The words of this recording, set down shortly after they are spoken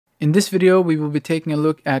In this video, we will be taking a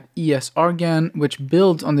look at ESRGAN, which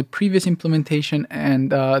builds on the previous implementation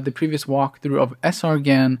and the previous walkthrough of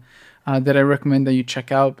ESRGAN that I recommend that you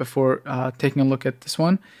check out before taking a look at this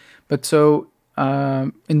one. But so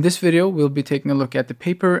in this video, we'll be taking a look at the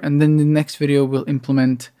paper, and then the next video we'll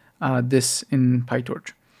implement this in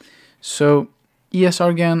PyTorch. So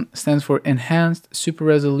ESRGAN stands for Enhanced Super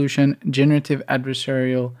Resolution Generative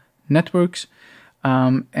Adversarial Networks,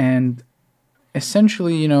 and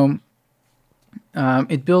essentially,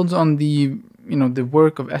 it builds on the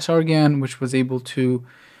work of ESRGAN, which was able to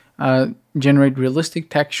generate realistic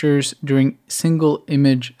textures during single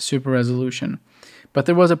image super resolution. But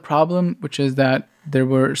there was a problem, which is that there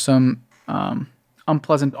were some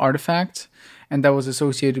unpleasant artifacts, and that was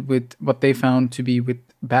associated with what they found to be with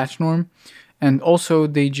batch norm. And also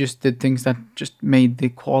they just did things that just made the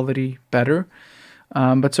quality better.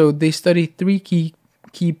 But so they studied three key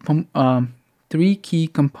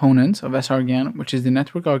components of ESRGAN, which is the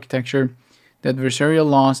network architecture, the adversarial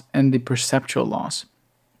loss, and the perceptual loss.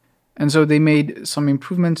 And so they made some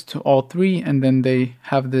improvements to all three, and then they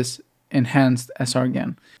have this enhanced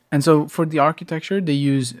ESRGAN. And so for the architecture, they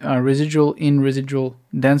use residual in residual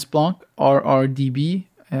dense block, RRDB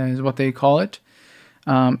is what they call it.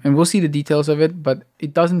 And we'll see the details of it, but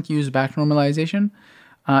it doesn't use batch normalization.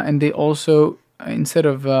 And they also, instead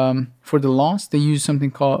of, for the loss, they use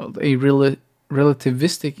something called a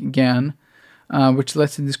relativistic GAN, which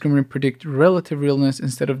lets the discriminant predict relative realness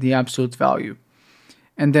instead of the absolute value.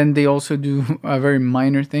 And then they also do a very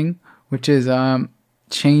minor thing, which is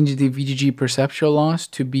change the VGG perceptual loss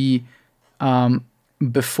to be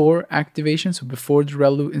before activation, so before the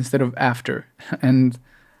ReLU instead of after. And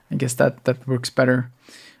I guess that works better.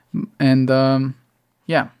 And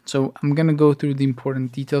yeah, so I'm going to go through the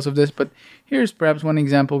important details of this, but here's perhaps one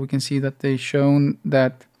example. We can see that they show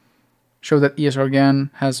that ESRGAN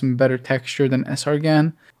has some better texture than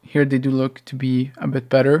ESRGAN. Here they do look to be a bit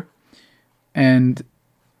better. And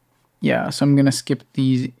yeah, so I'm going to skip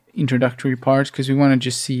these introductory parts because we want to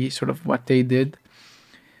just see sort of what they did.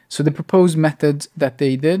 So the proposed methods that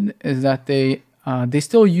they did is that they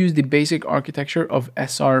still use the basic architecture of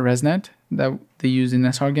SR-ResNet that they use in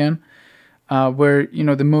ESRGAN, where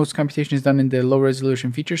the most computation is done in the low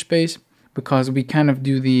resolution feature space, because we kind of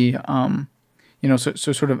do the so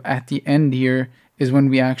sort of at the end here is when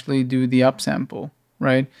we actually do the upsample,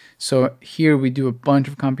 right? So here we do a bunch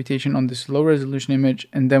of computation on this low resolution image,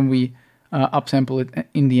 and then we upsample it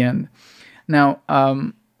in the end. Now,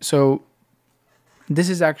 so this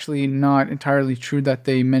is actually not entirely true that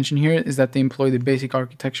they mention here, is that they employ the basic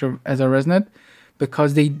architecture of SR-ResNet,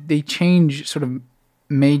 because they change sort of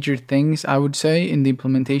major things, I would say, in the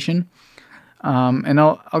implementation. And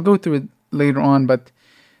I'll go through it later on, but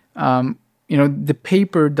the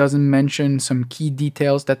paper doesn't mention some key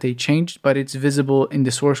details that they changed, but it's visible in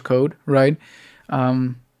the source code, right?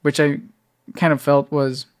 Which I kind of felt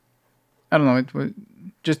was, I don't know,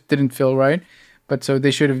 just didn't feel right. But so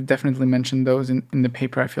they should have definitely mentioned those in the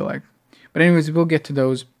paper, I feel like. But anyways, we'll get to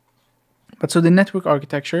those. But so the network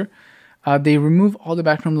architecture, they remove all the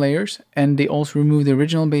background layers, and they also remove the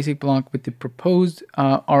original basic block with the proposed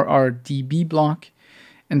RRDB block.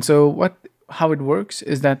 And so how it works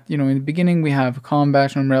is that, in the beginning we have comm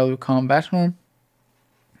batch norm, ReLU, comm batch norm.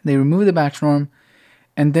 They remove the batch norm,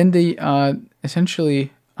 and then they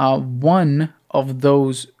essentially one of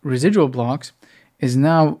those residual blocks is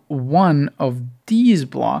now one of these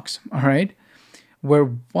blocks, all right, where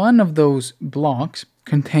one of those blocks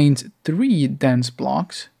contains 3 dense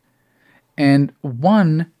blocks, and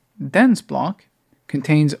one dense block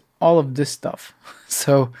contains all of this stuff.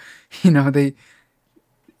 So,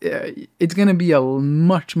 it's going to be a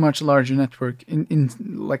much larger network.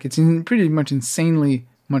 It's pretty much insanely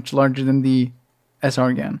much larger than the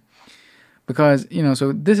ESRGAN, because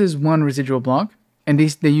so this is one residual block, and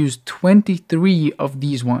they use 23 of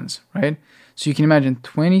these ones, right? So you can imagine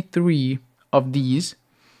 23 of these,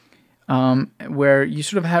 where you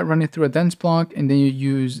sort of run it through a dense block, and then you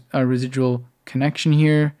use a residual connection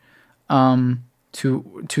here to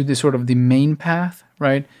the sort of the main path,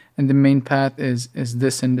 right? And the main path is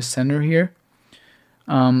this in the center here.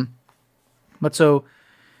 But so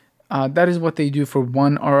that is what they do for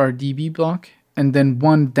one RRDB block, and then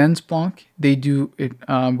one dense block they do it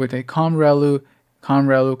with a comm ReLU, comm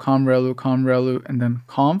ReLU, comm ReLU, comm ReLU, and then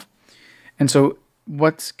conv. And so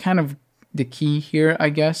what's kind of the key here, I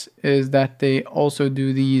guess, is that they also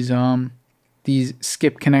do these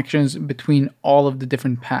skip connections between all of the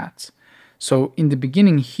different paths. So in the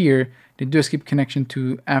beginning here, they do a skip connection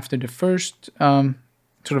to after the first sort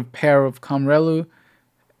of pair of comm ReLU,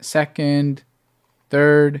 second,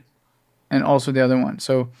 third, and also the other one.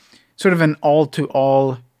 So sort of an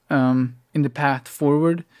all-to-all in the path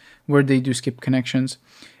forward where they do skip connections.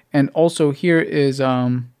 And also here is,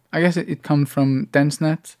 I guess it comes from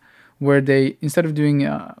DenseNet, where they, instead of doing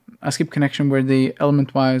a skip connection where they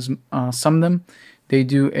element-wise sum them, they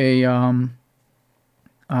do a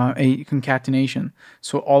concatenation.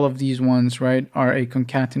 So all of these ones, right, are a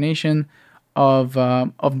concatenation of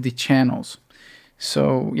the channels.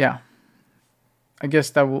 So yeah, I guess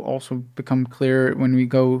that will also become clear when we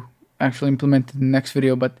go actually implement it in the next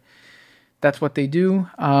video, but that's what they do,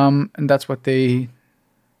 and that's what they,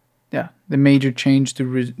 yeah, the major change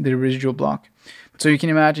to the residual block. So you can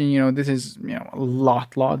imagine, you know, this is, you know, a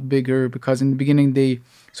lot bigger, because in the beginning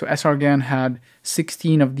so ESRGAN had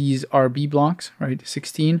 16 of these RB blocks, right?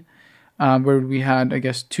 16, where we had, I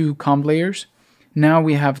guess, 2 comb layers. Now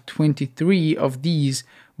we have 23 of these,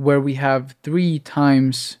 where we have 3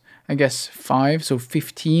 times, I guess, 5, so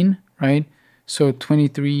 15, right? So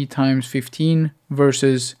 23 times 15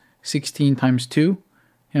 versus 16 times 2.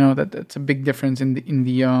 You know, that's a big difference in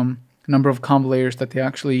the number of comb layers that they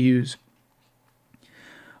actually use.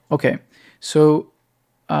 Okay, so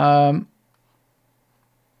I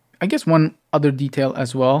guess one other detail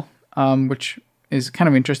as well, which is kind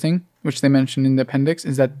of interesting, which they mentioned in the appendix,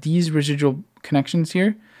 is that these residual connections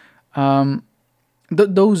here,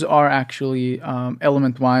 those are actually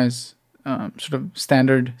element-wise sort of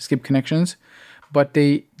standard skip connections, but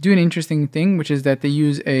they do an interesting thing, which is that they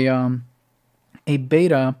use a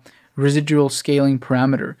beta residual scaling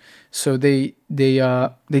parameter. So they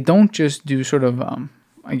don't just do sort of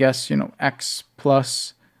I guess, you know, x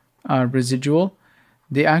plus residual.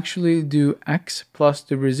 They actually do x plus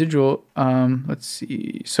the residual. Let's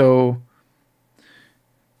see. So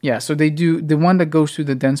yeah, so they do the one that goes through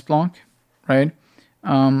the dense block, right?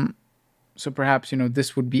 So perhaps, you know,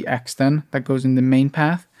 this would be x then, that goes in the main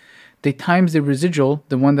path. They times the residual,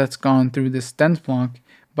 the one that's gone through this dense block,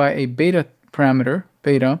 by a beta parameter,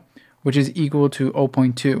 beta, which is equal to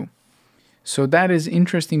 0.2. So that is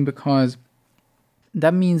interesting, because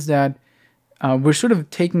that means that we're sort of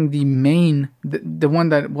taking the main, the one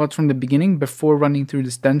that was from the beginning before running through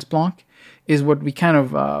this dense block, is what we kind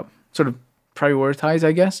of sort of prioritize,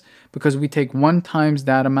 I guess, because we take 1 times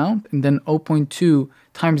that amount and then 0.2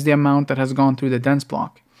 times the amount that has gone through the dense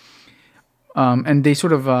block. And they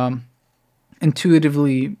sort of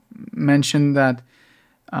intuitively mention that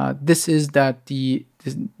this is that the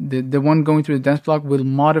one going through the dense block will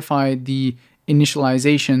modify the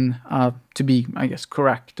initialization to be, I guess,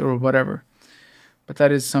 correct or whatever. But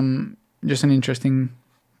that is just an interesting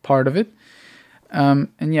part of it. And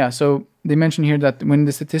yeah, so they mention here that when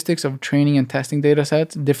the statistics of training and testing data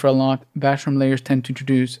sets differ a lot, batchroom layers tend to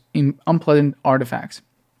introduce unpleasant artifacts,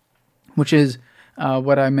 which is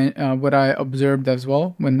what I observed as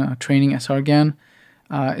well when training ESRGAN,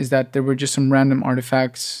 is that there were just some random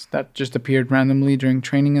artifacts that just appeared randomly during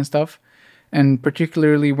training and stuff. And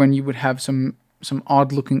particularly when you would have some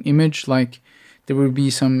odd looking image, like there would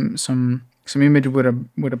be some image with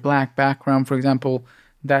a black background, for example,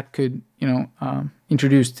 that could, you know,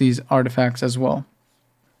 introduce these artifacts as well.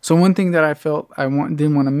 So one thing that I felt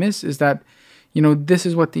didn't want to miss is that, you know, this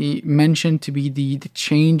is what they mentioned to be the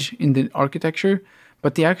change in the architecture,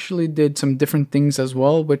 but they actually did some different things as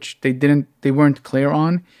well, which they weren't clear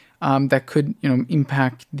on, that could, you know,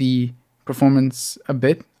 impact the performance a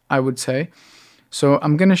bit, I would say. So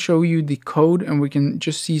I'm going to show you the code, and we can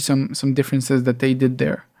just see some differences that they did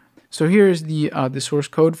there. So here is the source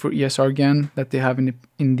code for ESRGAN that they have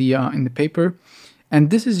in the paper, and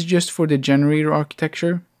this is just for the generator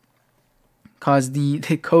architecture, because the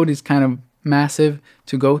code is kind of massive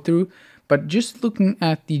to go through. But just looking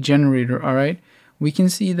at the generator, all right, we can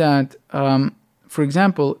see that, for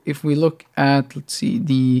example, if we look at, let's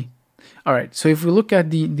see, all right, so if we look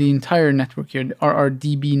at the entire network here, the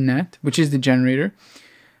RRDB net, which is the generator,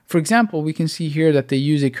 for example, we can see here that they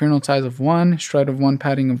use a kernel size of 1, stride of 1,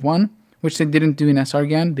 padding of 1, which they didn't do in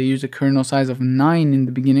ESRGAN. They used a kernel size of 9 in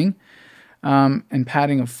the beginning, and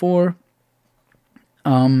padding of 4.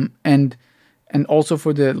 And also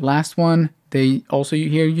for the last one, they also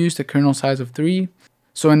here used a kernel size of 3.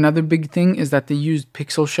 So another big thing is that they used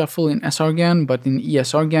pixel shuffle in ESRGAN, but in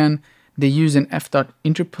ESRGAN, they use an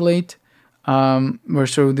f.interpolate, where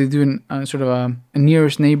so they do sort of a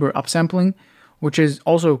nearest neighbor upsampling, which is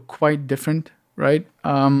also quite different, right?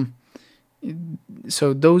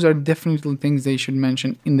 So those are definitely things they should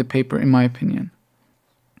mention in the paper, in my opinion.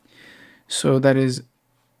 So that is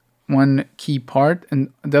one key part,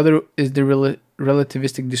 and the other is the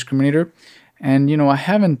relativistic discriminator. And, you know, I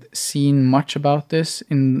haven't seen much about this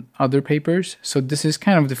in other papers, so this is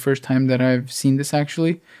kind of the first time that I've seen this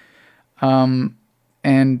actually.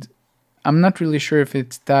 And I'm not really sure if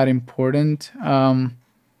it's that important.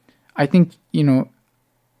 I think,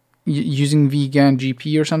 using vegan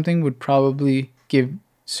GP or something would probably give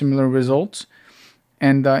similar results.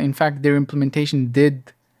 And in fact, their implementation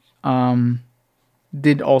did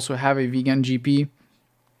also have a vegan GP,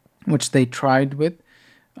 which they tried with.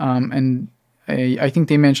 And I think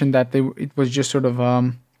they mentioned that it was just sort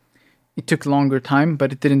of, it took longer time,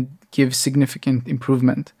 but it didn't give significant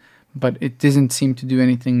improvement. But it doesn't seem to do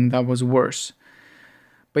anything that was worse.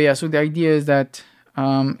 But yeah, so the idea is that,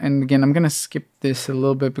 and again, I'm going to skip this a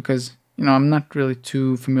little bit because, I'm not really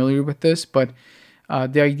too familiar with this, but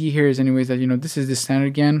the idea here is anyways that, this is the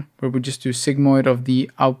standard GAN where we just do sigmoid of the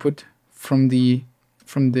output from the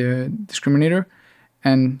discriminator.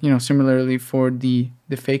 And, similarly for the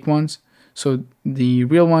fake ones. So the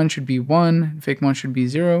real one should be 1, the fake one should be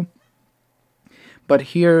 0. But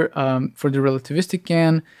here, for the relativistic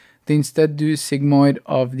GAN, they instead do sigmoid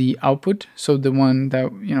of the output, so the one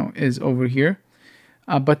that is over here,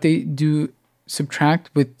 but they do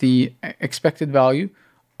subtract with the expected value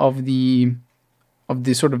of the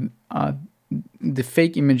sort of the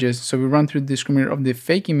fake images. So we run through the discriminator of the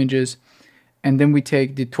fake images, and then we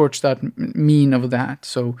take the torch dot mean of that.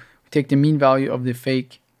 So we take the mean value of the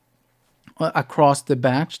fake across the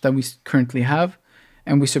batch that we currently have,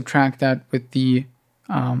 and we subtract that with the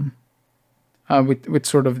with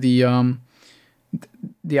sort of the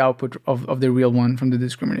output of the real one from the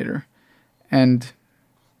discriminator. And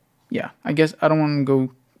yeah, I guess I don't want to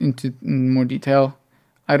go into more detail.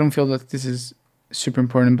 I don't feel that this is super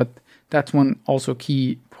important, but that's one also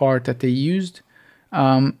key part that they used.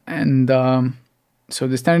 So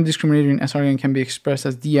the standard discriminator in ESRGAN can be expressed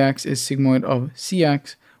as dx is sigmoid of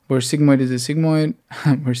cx, where sigmoid is a sigmoid,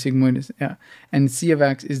 where sigmoid is, and c of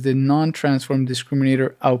x is the non-transform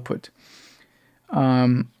discriminator output.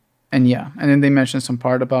 And then they mentioned some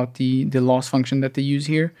part about the loss function that they use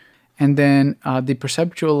here. And then the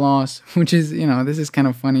perceptual loss, which is, this is kind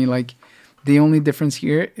of funny. Like, the only difference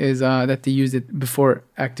here is that they used it before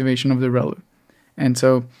activation of the ReLU. And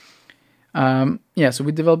so, so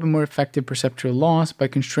we develop a more effective perceptual loss by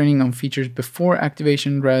constraining on features before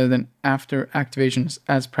activation rather than after activations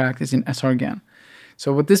as practiced in ESRGAN.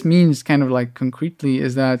 So what this means kind of like concretely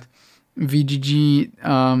is that VGG,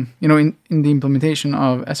 in the implementation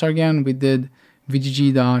of ESRGAN, we did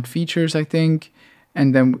VGG.features, I think,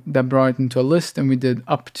 and then that brought it into a list, and we did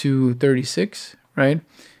up to 36, right?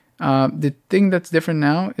 The thing that's different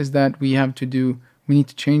now is that we need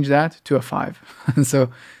to change that to a 5. So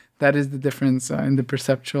that is the difference in the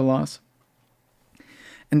perceptual loss.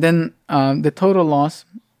 And then the total loss,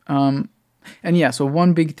 so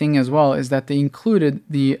one big thing as well is that they included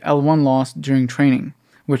the L1 loss during training,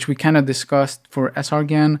 which we kind of discussed for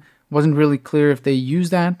ESRGAN. Wasn't really clear if they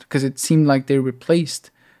used that because it seemed like they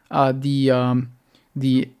replaced the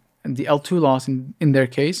L2 loss in their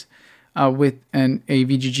case with a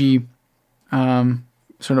VGG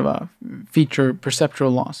sort of a feature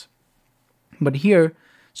perceptual loss. But here,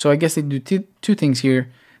 so I guess they do two things here.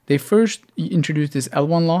 They first introduce this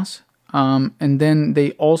L1 loss, and then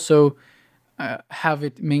they also have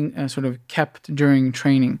it sort of kept during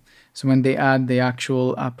training. So when they add the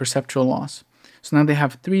actual perceptual loss. So now they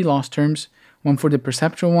have 3 loss terms, one for the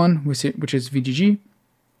perceptual one, which is VGG,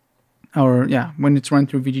 when it's run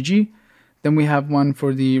through VGG. Then we have one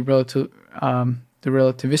for the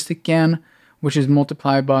relativistic GAN, which is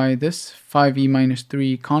multiplied by this 5e minus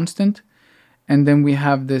 3 constant. And then we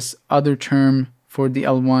have this other term for the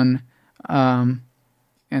L1, and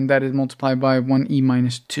that is multiplied by 1e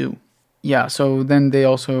minus 2. Yeah, so then they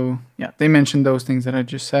also, they mentioned those things that I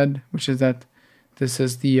just said, which is that this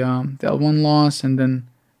is the L1 loss, and then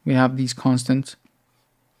we have these constants.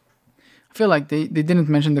 I feel like they didn't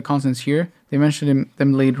mention the constants here. They mentioned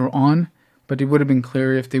them later on, but it would have been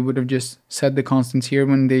clearer if they would have just said the constants here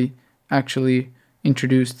when they actually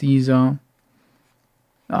introduced these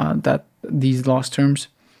these loss terms.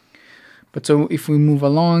 But so if we move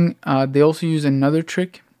along, they also use another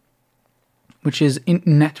trick, which is in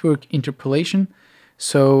network interpolation.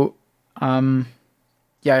 So I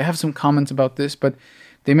have some comments about this, but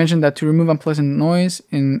they mentioned that to remove unpleasant noise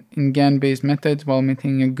in GAN-based methods while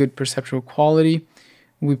maintaining a good perceptual quality,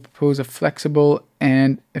 we propose a flexible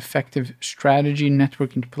and effective strategy,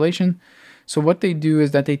 network interpolation. So what they do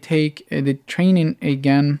is that they train in a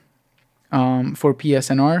GAN for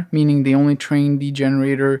PSNR, meaning they only train the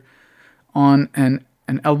generator on an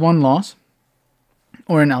L1 loss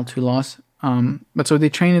or an L2 loss. But so they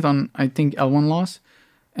train it on, I think, L1 loss,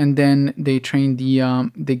 and then they train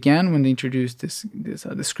the GAN when they introduce this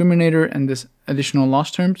discriminator and this additional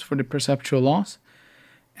loss terms for the perceptual loss.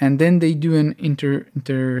 And then they do an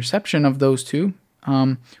interception of those two,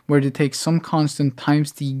 where they take some constant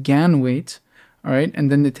times the GAN weight, all right,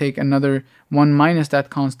 and then they take another one minus that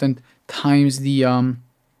constant times the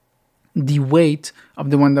weight of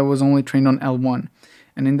the one that was only trained on L1,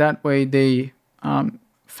 and in that way they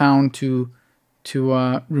found to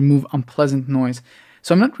remove unpleasant noise.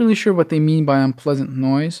 So I'm not really sure what they mean by unpleasant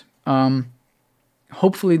noise.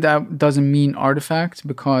 Hopefully that doesn't mean artifacts,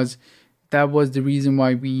 because that was the reason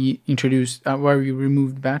why we introduced, why we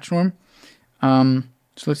removed batch norm. So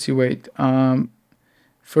let's see, wait.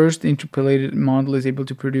 First, the interpolated model is able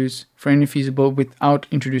to produce for any feasible without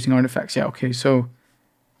introducing artifacts. Yeah, okay, so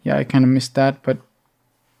yeah, I kind of missed that, but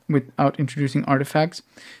without introducing artifacts.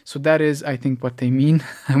 So that is, I think, what they mean,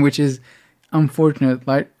 which is unfortunate,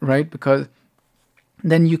 right? Because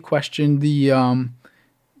then you question the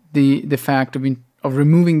fact of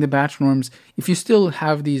removing the batch norms if you still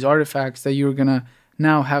have these artifacts that you're gonna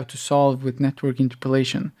now have to solve with network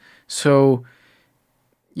interpolation. So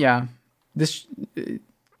yeah, this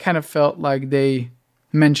kind of felt like they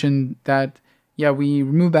mentioned that, yeah, we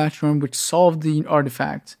remove batch norm, which solved the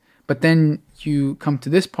artifacts, but then you come to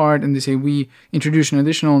this part and they say we introduce an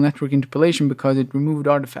additional network interpolation because it removed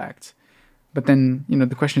artifacts. But then, you know,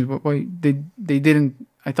 the question is, why they didn't?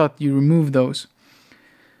 I thought you removed those.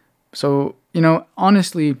 So, you know,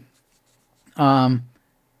 honestly,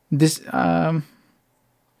 this I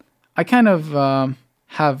kind of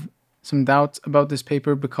have some doubts about this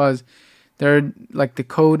paper, because they're like the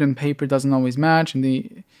code and paper doesn't always match, and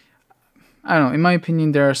I don't know, in my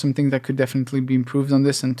opinion, there are some things that could definitely be improved on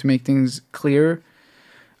this and to make things clearer.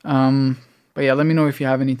 But yeah, let me know if you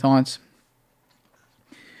have any thoughts.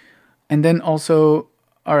 And then also,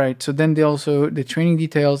 all right, so then the training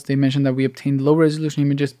details, they mentioned that we obtained low resolution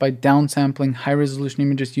images by downsampling high resolution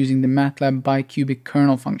images using the MATLAB bicubic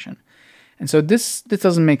kernel function. And so this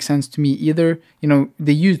doesn't make sense to me either. You know,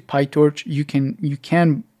 they used PyTorch. You can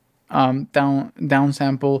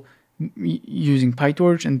downsample using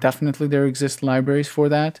PyTorch, and definitely there exist libraries for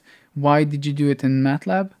that. Why did you do it in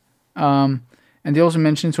MATLAB? And they also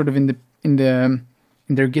mentioned sort of in their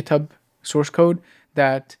GitHub source code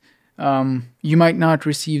that you might not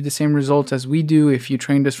receive the same results as we do if you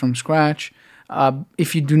train this from scratch,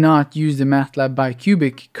 if you do not use the MATLAB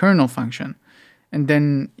bicubic kernel function. And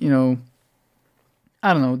then, you know,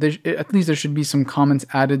 I don't know, at least there should be some comments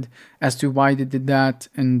added as to why they did that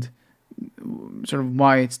and sort of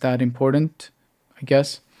why it's that important, I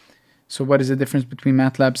guess. So what is the difference between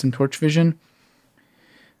MATLABs and Torch Vision?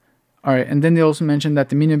 All right, and then they also mentioned that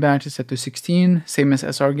the minimum batch is set to 16, same as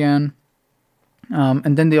ESRGAN.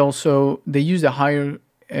 And then they used a higher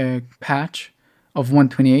patch of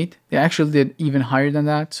 128. They actually did even higher than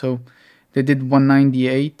that, so they did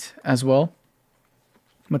 198 as well.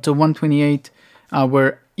 But so 128,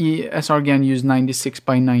 where ESRGAN used 96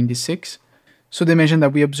 by 96. So they mentioned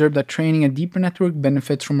that we observed that training a deeper network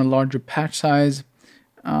benefits from a larger patch size,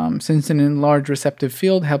 since an enlarged receptive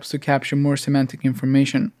field helps to capture more semantic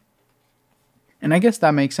information. And I guess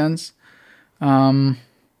that makes sense. Yeah,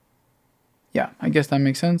 I guess that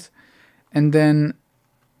makes sense. And then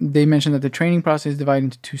they mentioned that the training process is divided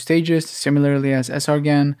into 2 stages, similarly as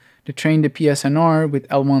ESRGAN, to train the PSNR with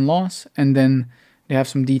L1 loss, and then they have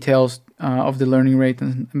some details of the learning rate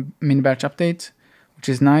and mini-batch updates, which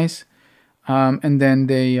is nice. And then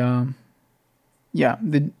they,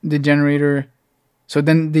 the generator, so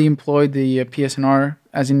then they employed the PSNR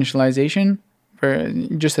as initialization,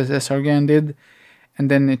 just as ESRGAN did, and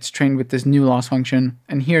then it's trained with this new loss function.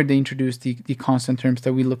 And here they introduced the constant terms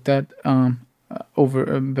that we looked at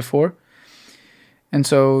before. And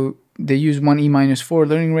so they use 1e-4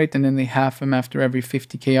 learning rate, and then they half them after every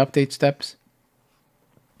 50k update steps.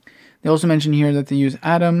 They also mention here that they use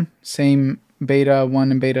Atom, same beta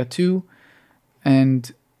 1 and beta 2,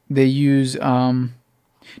 and they use one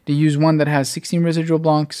that has 16 residual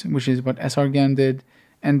blocks, which is what ESRGAN did,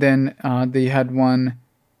 and then they had one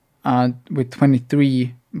with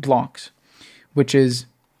 23 blocks, which is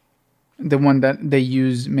the one that they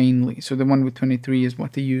use mainly. So the one with 23 is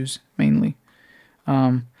what they use mainly.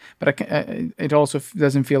 But it also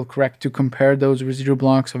doesn't feel correct to compare those residual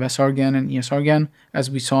blocks of ESRGAN and ESRGAN, as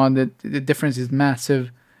we saw that the difference is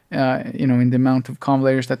massive, in the amount of conv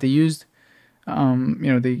layers that they used.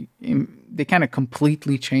 They kind of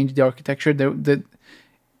completely changed the architecture.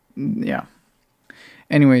 Yeah.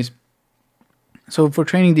 Anyways, so for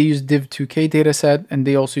training, they use div2k dataset, and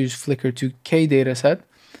they also use flickr2k dataset.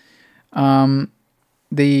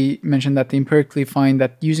 They mentioned that they empirically find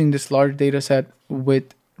that using this large dataset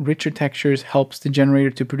with richer textures helps the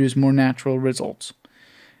generator to produce more natural results.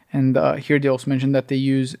 And here they also mentioned that they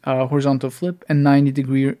use horizontal flip and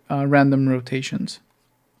 90-degree random rotations.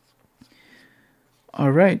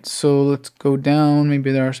 All right, so let's go down.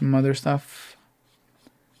 Maybe there are some other stuff.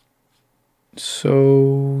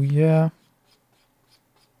 So yeah.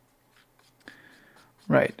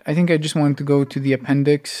 Right, I think I just wanted to go to the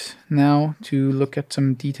appendix now to look at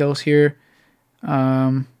some details here.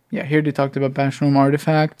 Yeah, here they talked about Bashroom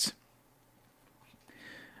artifacts.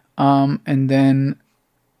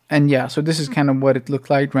 And yeah, so this is kind of what it looked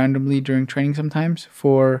like randomly during training sometimes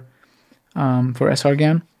for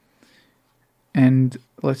ESRGAN. And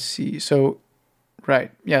let's see, so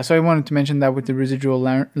right, yeah, so I wanted to mention that with the residual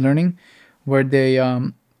learning, where they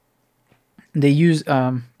use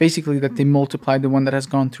basically that they multiply the one that has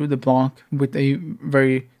gone through the block with a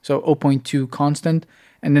 0.2 constant,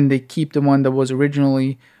 and then they keep the one that was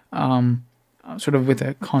originally sort of with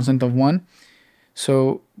a constant of 1.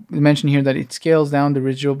 So we mentioned here that it scales down the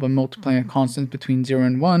residual by multiplying a constant between 0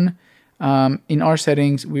 and 1. In our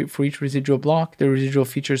settings, for each residual block, the residual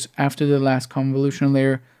features after the last convolutional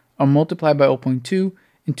layer are multiplied by 0.2.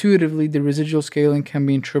 Intuitively, the residual scaling can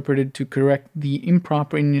be interpreted to correct the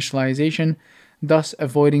improper initialization, thus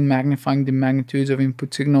avoiding magnifying the magnitudes of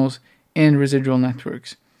input signals in residual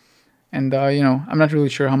networks. And I'm not really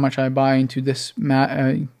sure how much I buy into this,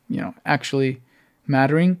 actually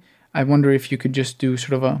mattering. I wonder if you could just do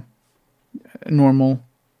sort of a normal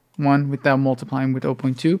one without multiplying with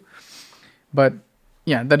 0.2. But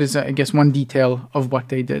yeah, that is, I guess, one detail of what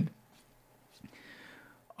they did.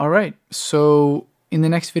 All right, so in the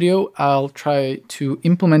next video, I'll try to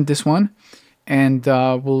implement this one, and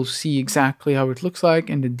we'll see exactly how it looks like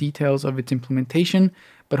and the details of its implementation.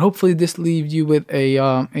 But hopefully this leaves you with a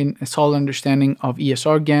solid understanding of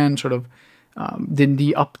ESRGAN, sort of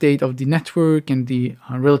the update of the network and the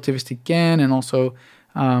relativistic GAN, and also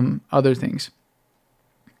other things.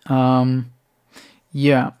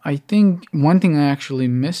 Yeah, I think one thing I actually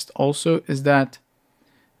missed also is that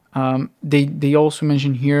they also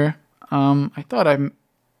mentioned here, I thought I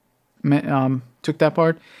took that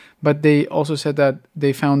part, but they also said that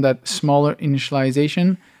they found that smaller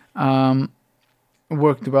initialization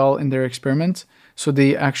worked well in their experiments. So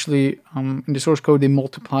they actually, in the source code, they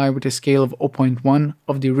multiply with a scale of 0.1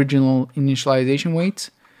 of the original initialization weights.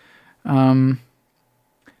 So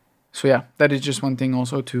yeah, that is just one thing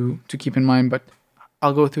also to keep in mind, but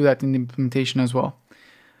I'll go through that in the implementation as well.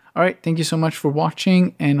 All right, thank you so much for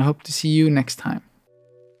watching, and I hope to see you next time.